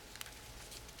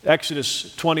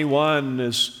 Exodus 21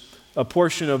 is a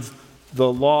portion of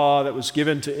the law that was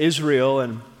given to Israel,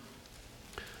 and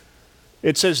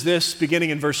it says this,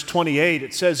 beginning in verse 28,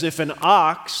 it says, "If an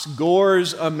ox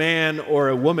gores a man or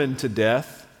a woman to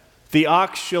death, the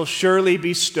ox shall surely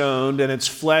be stoned, and its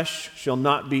flesh shall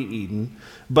not be eaten,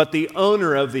 but the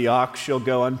owner of the ox shall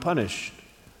go unpunished.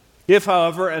 If,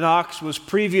 however, an ox was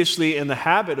previously in the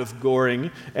habit of goring,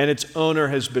 and its owner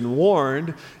has been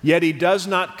warned, yet he does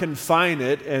not confine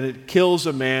it, and it kills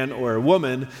a man or a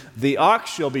woman, the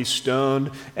ox shall be stoned,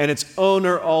 and its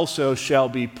owner also shall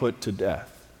be put to death."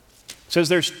 It says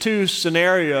there's two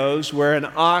scenarios where an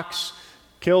ox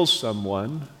kills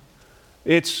someone.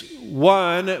 It's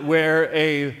one where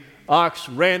a ox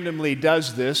randomly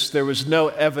does this. There was no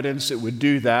evidence it would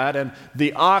do that, and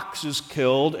the ox is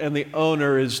killed and the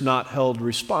owner is not held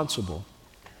responsible.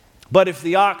 But if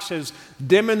the ox has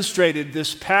demonstrated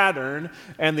this pattern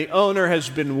and the owner has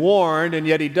been warned and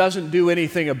yet he doesn't do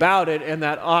anything about it, and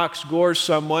that ox gores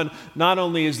someone, not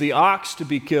only is the ox to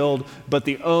be killed, but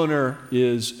the owner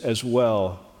is as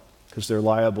well, because they're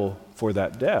liable for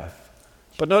that death.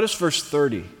 But notice verse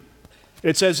 30.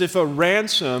 It says, "If a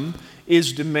ransom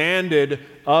is demanded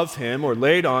of him or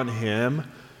laid on him,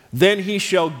 then he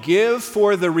shall give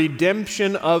for the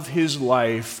redemption of his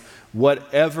life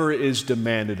whatever is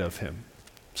demanded of him."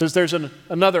 It says there's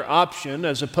another option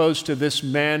as opposed to this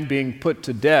man being put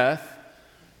to death.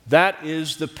 That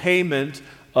is the payment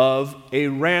of a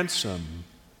ransom.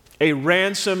 A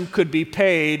ransom could be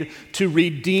paid to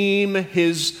redeem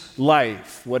his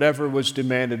life, whatever was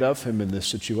demanded of him in this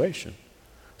situation.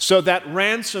 So that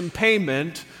ransom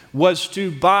payment was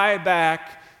to buy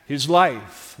back his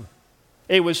life.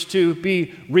 It was to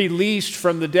be released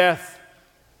from the death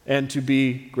and to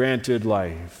be granted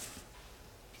life.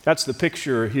 That's the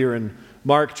picture here in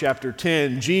Mark chapter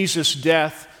 10. Jesus'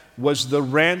 death was the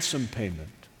ransom payment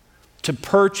to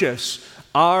purchase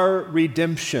our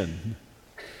redemption.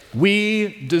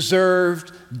 We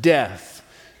deserved death.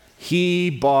 He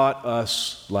bought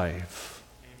us life.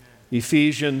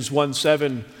 Ephesians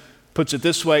 1:7 puts it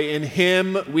this way, "In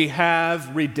him we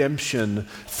have redemption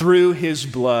through his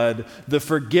blood, the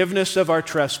forgiveness of our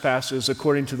trespasses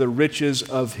according to the riches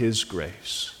of his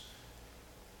grace."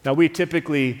 Now we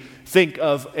typically think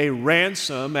of a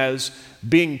ransom as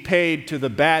being paid to the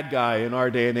bad guy in our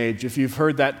day and age. If you've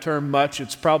heard that term much,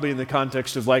 it's probably in the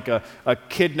context of like a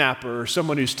kidnapper or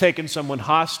someone who's taken someone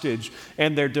hostage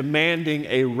and they're demanding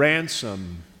a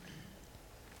ransom.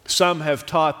 Some have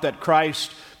taught that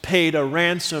Christ paid a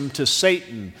ransom to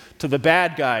Satan, to the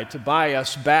bad guy, to buy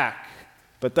us back.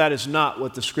 But that is not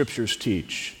what the Scriptures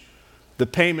teach. The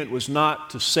payment was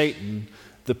not to Satan.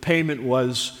 The payment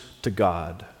was to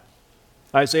God.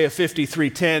 Isaiah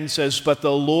 53:10 says, "But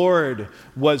the Lord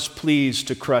was pleased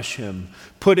to crush him,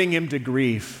 putting him to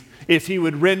grief. If he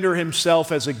would render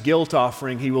himself as a guilt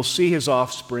offering, he will see his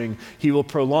offspring. He will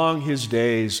prolong his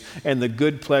days, and the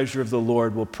good pleasure of the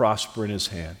Lord will prosper in his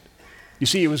hand." You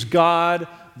see, it was God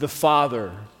the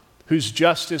Father whose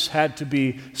justice had to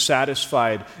be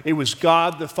satisfied. It was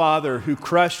God the Father who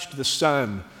crushed the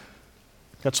Son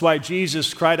That's why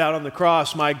Jesus cried out on the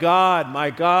cross, my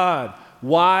God,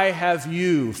 why have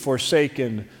you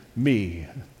forsaken me?"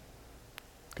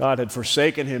 God had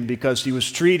forsaken him because he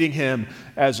was treating him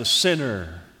as a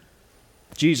sinner.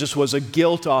 Jesus was a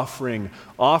guilt offering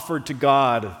offered to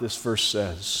God, this verse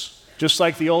says. Just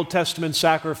like the Old Testament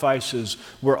sacrifices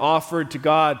were offered to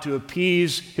God to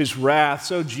appease his wrath,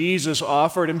 so Jesus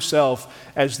offered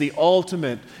himself as the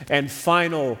ultimate and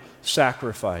final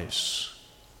sacrifice.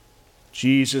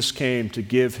 Jesus came to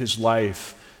give his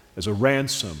life as a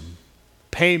ransom,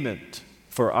 payment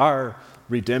for our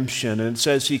redemption. And it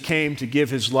says he came to give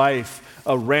his life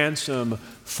a ransom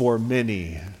for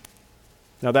many.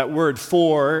 Now that word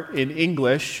 "for" in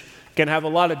English can have a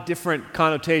lot of different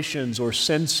connotations or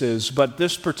senses, but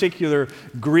this particular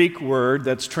Greek word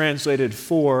that's translated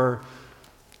 "for"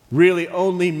 really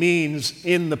only means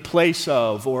in the place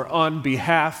of, or on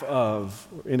behalf of,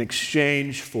 or in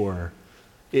exchange for.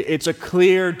 It's a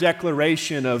clear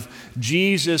declaration of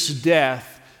Jesus'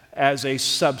 death as a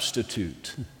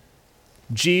substitute.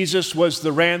 Jesus was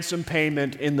the ransom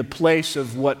payment in the place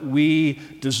of what we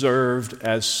deserved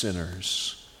as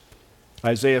sinners.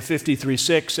 Isaiah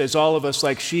 53:6 says, "All of us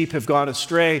like sheep have gone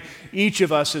astray. Each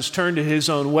of us has turned to his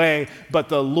own way, but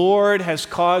the Lord has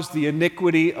caused the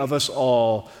iniquity of us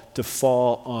all to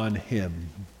fall on him."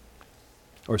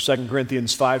 Or 2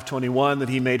 Corinthians 5:21, that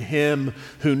he made him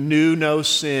who knew no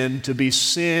sin to be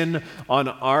sin on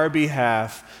our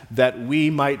behalf, that we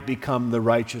might become the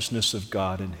righteousness of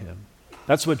God in him.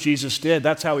 That's what Jesus did.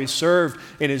 That's how he served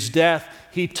in his death.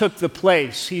 He took the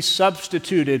place. He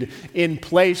substituted in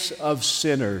place of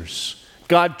sinners.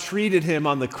 God treated him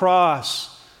on the cross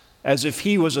as if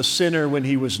he was a sinner when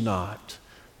he was not,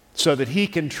 so that he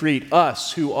can treat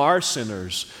us who are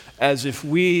sinners as if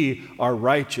we are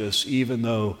righteous, even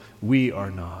though we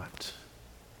are not.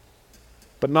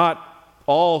 But not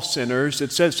all sinners.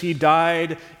 It says he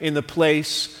died in the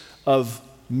place of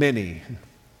many.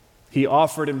 He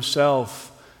offered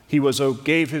himself. He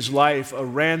gave his life a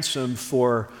ransom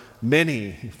for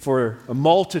many, for a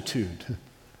multitude. It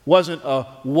wasn't a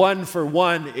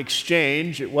one-for-one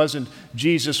exchange. It wasn't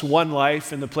Jesus' one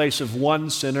life in the place of one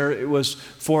sinner. It was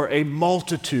for a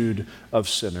multitude of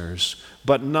sinners,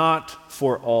 but not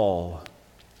for all.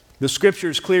 The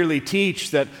Scriptures clearly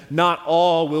teach that not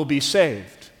all will be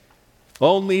saved.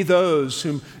 Only those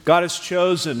whom God has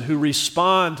chosen, who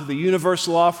respond to the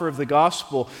universal offer of the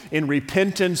gospel in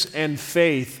repentance and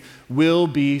faith, will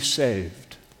be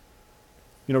saved.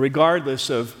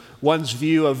 Regardless of one's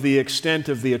view of the extent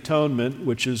of the atonement,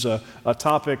 which is a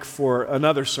topic for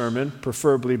another sermon,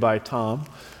 preferably by Tom,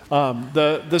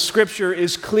 the Scripture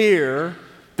is clear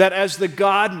that as the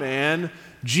God-man,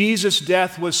 Jesus'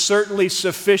 death was certainly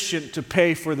sufficient to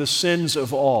pay for the sins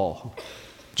of all.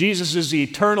 Jesus is the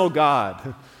eternal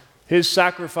God. His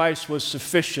sacrifice was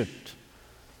sufficient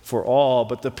for all,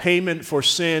 but the payment for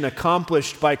sin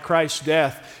accomplished by Christ's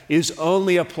death is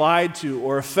only applied to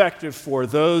or effective for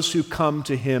those who come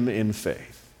to him in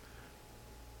faith.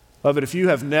 Beloved, if you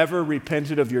have never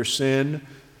repented of your sin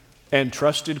and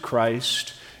trusted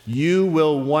Christ, you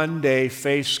will one day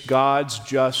face God's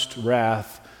just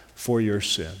wrath for your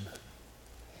sin.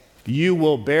 You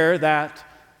will bear that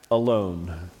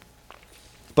alone.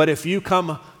 But if you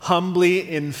come humbly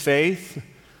in faith,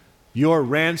 your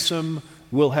ransom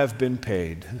will have been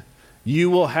paid. You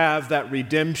will have that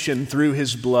redemption through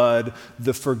his blood,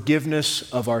 the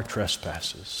forgiveness of our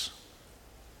trespasses.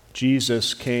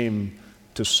 Jesus came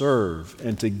to serve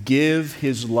and to give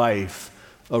his life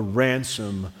a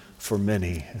ransom for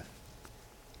many.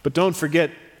 But don't forget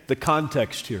the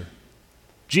context here.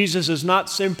 Jesus is not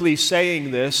simply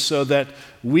saying this so that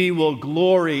we will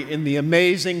glory in the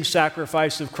amazing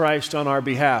sacrifice of Christ on our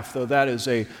behalf, though that is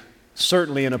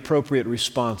certainly an appropriate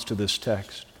response to this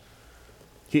text.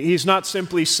 He's not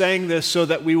simply saying this so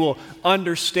that we will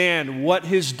understand what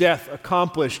his death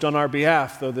accomplished on our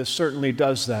behalf, though this certainly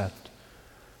does that.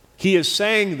 He is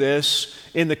saying this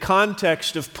in the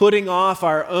context of putting off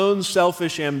our own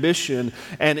selfish ambition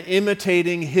and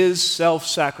imitating his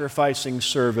self-sacrificing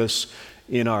service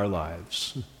in our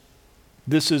lives.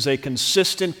 This is a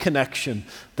consistent connection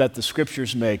that the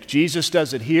Scriptures make. Jesus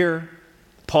does it here.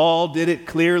 Paul did it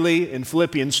clearly in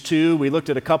Philippians 2. We looked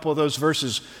at a couple of those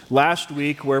verses last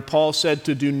week where Paul said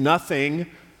to do nothing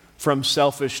from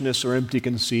selfishness or empty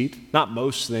conceit. Not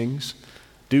most things.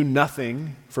 Do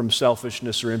nothing from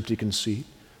selfishness or empty conceit.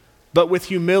 But with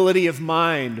humility of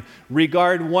mind,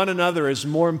 regard one another as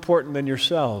more important than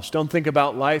yourselves. Don't think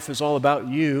about life as all about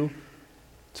you.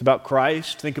 It's about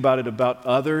Christ. Think about it about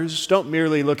others. Don't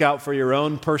merely look out for your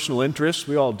own personal interests.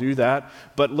 We all do that.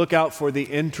 But look out for the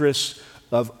interests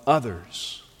of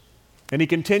others. And he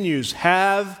continues,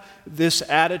 have this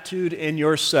attitude in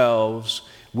yourselves,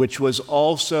 which was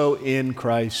also in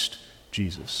Christ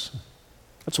Jesus.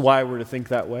 That's why we're to think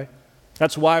that way.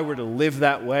 That's why we're to live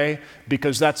that way,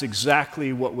 because that's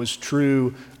exactly what was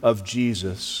true of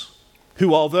Jesus,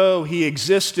 who, although he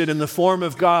existed in the form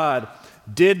of God,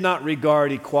 did not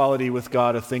regard equality with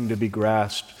God a thing to be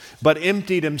grasped, but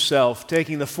emptied himself,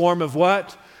 taking the form of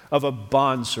what? Of a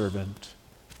bondservant.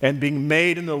 And being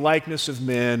made in the likeness of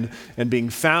men, and being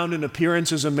found in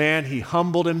appearance as a man, he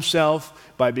humbled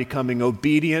himself by becoming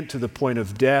obedient to the point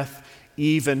of death,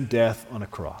 even death on a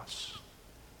cross.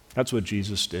 That's what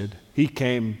Jesus did. He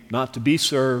came not to be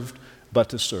served, but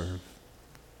to serve.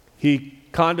 He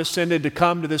condescended to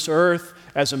come to this earth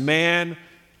as a man,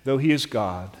 though he is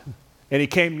God. And he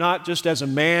came not just as a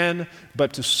man,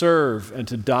 but to serve and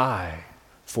to die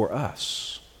for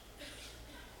us.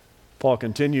 Paul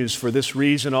continues, for this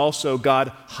reason also God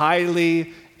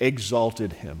highly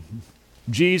exalted him.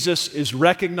 Jesus is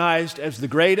recognized as the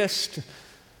greatest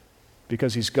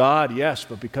because he's God, yes,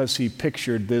 but because he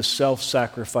pictured this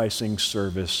self-sacrificing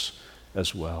service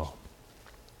as well.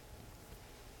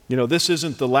 You know, this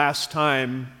isn't the last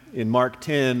time in Mark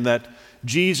 10 that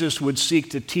Jesus would seek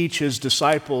to teach his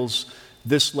disciples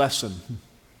this lesson.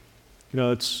 You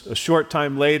know, it's a short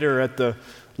time later at the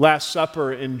Last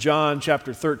Supper in John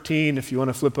chapter 13, if you want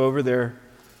to flip over there,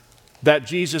 that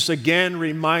Jesus again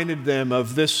reminded them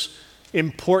of this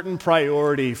important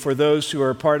priority for those who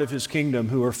are part of his kingdom,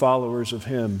 who are followers of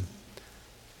him.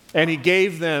 And he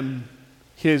gave them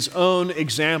his own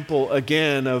example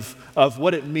again of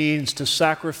what it means to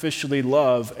sacrificially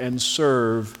love and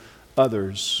serve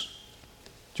others.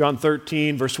 John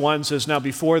 13, verse 1 says, now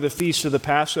before the feast of the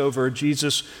Passover,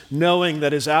 Jesus, knowing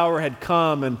that his hour had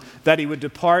come and that he would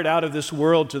depart out of this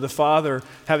world to the Father,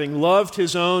 having loved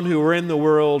his own who were in the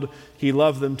world, he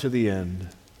loved them to the end.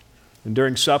 And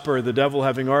during supper, the devil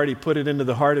having already put it into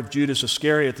the heart of Judas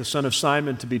Iscariot, the son of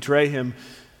Simon, to betray him,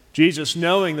 Jesus,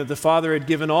 knowing that the Father had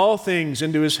given all things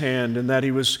into his hand and that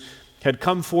he had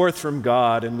come forth from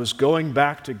God and was going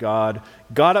back to God,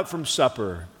 got up from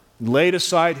supper, laid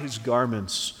aside his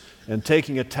garments, and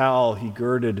taking a towel, he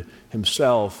girded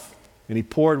himself, and he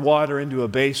poured water into a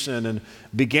basin and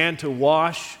began to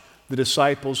wash the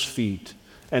disciples' feet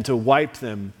and to wipe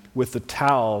them with the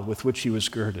towel with which he was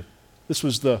girded. This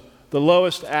was the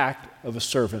lowest act of a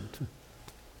servant,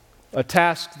 a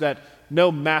task that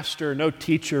no master, no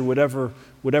teacher would ever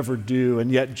do,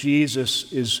 and yet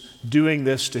Jesus is doing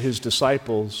this to his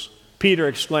disciples. Peter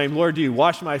exclaimed, Lord, do you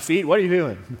wash my feet? What are you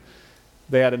doing?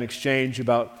 They had an exchange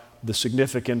about the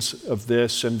significance of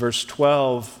this, and verse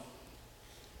 12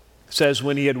 says,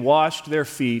 when he had washed their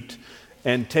feet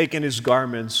and taken his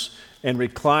garments and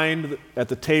reclined at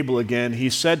the table again, he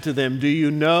said to them, do you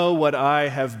know what I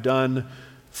have done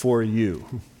for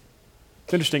you?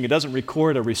 It's interesting, it doesn't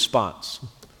record a response.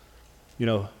 You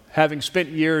know, having spent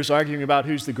years arguing about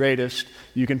who's the greatest,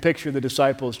 you can picture the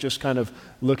disciples just kind of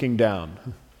looking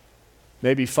down,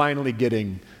 maybe finally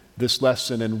getting this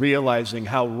lesson and realizing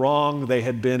how wrong they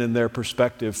had been in their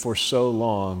perspective for so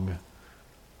long.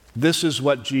 This is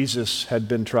what Jesus had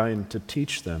been trying to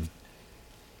teach them.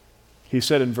 He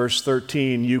said in verse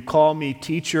 13, you call me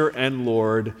teacher and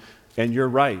Lord, and you're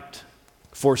right,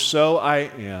 for so I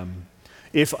am.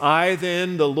 If I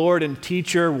then, the Lord and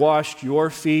teacher, washed your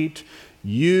feet,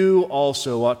 you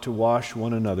also ought to wash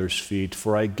one another's feet,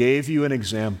 for I gave you an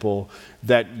example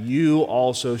that you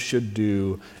also should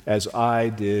do as I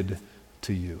did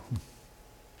to you.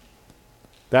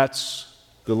 That's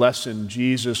the lesson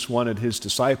Jesus wanted his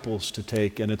disciples to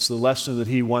take, and it's the lesson that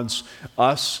he wants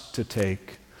us to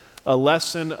take. A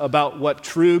lesson about what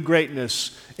true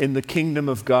greatness in the kingdom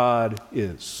of God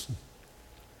is.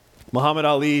 Muhammad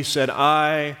Ali said,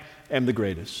 I am the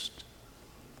greatest.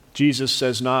 Jesus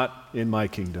says, not in my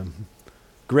kingdom.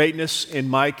 Greatness in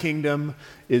my kingdom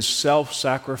is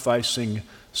self-sacrificing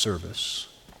service.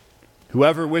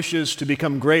 Whoever wishes to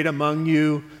become great among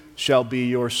you shall be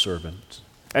your servant.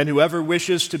 And whoever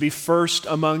wishes to be first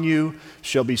among you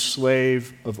shall be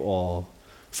slave of all.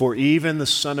 For even the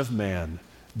Son of Man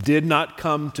did not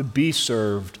come to be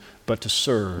served, but to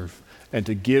serve, and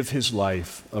to give his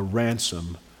life a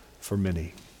ransom for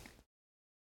many.